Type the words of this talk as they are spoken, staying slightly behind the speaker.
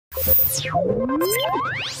As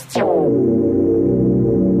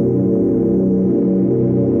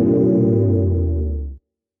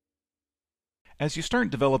you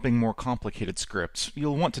start developing more complicated scripts,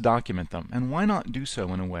 you'll want to document them, and why not do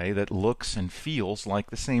so in a way that looks and feels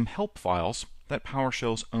like the same help files that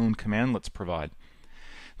PowerShell's own commandlets provide.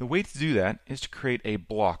 The way to do that is to create a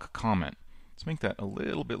block comment. Let's make that a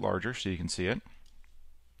little bit larger so you can see it.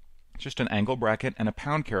 Just an angle bracket and a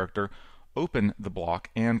pound character open the block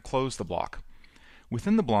and close the block.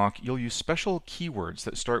 Within the block, you'll use special keywords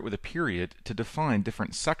that start with a period to define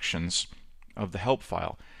different sections of the help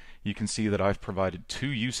file. You can see that I've provided two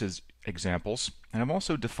usage examples, and I've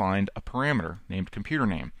also defined a parameter named computer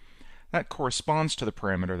name. That corresponds to the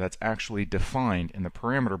parameter that's actually defined in the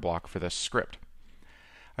parameter block for this script.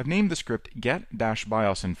 I've named the script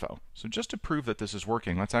get-biosinfo. So just to prove that this is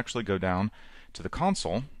working, let's actually go down to the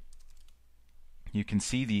console. You can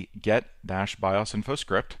see the get-biosinfo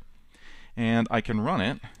script, and I can run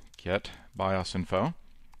it, get-biosinfo,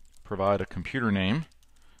 provide a computer name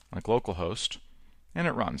like localhost, and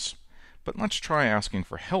it runs. But let's try asking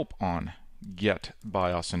for help on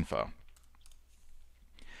get-biosinfo.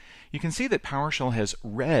 You can see that PowerShell has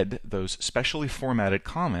read those specially formatted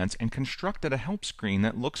comments and constructed a help screen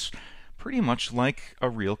that looks pretty much like a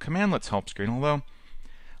real commandlets help screen, although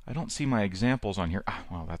I don't see my examples on here.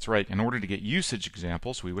 Well, that's right. In order to get usage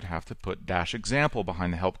examples, we would have to put -example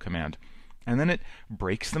behind the help command. And then it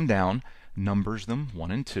breaks them down, numbers them 1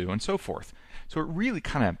 and 2, and so forth. So it really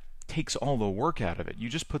kind of takes all the work out of it. You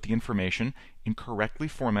just put the information in correctly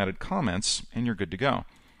formatted comments and you're good to go.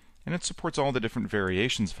 And it supports all the different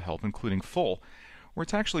variations of help, including full, where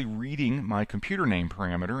it's actually reading my computer name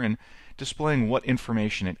parameter and displaying what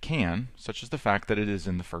information it can, such as the fact that it is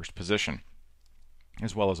in the first position,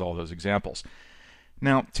 as well as all those examples.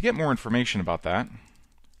 Now, to get more information about that,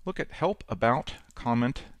 look at Help about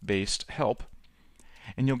CommentBased Help,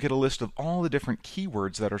 and you'll get a list of all the different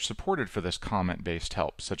keywords that are supported for this comment-based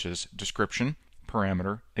help, such as description,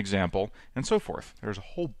 parameter, example, and so forth. There's a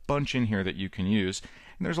whole bunch in here that you can use,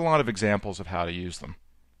 and there's a lot of examples of how to use them.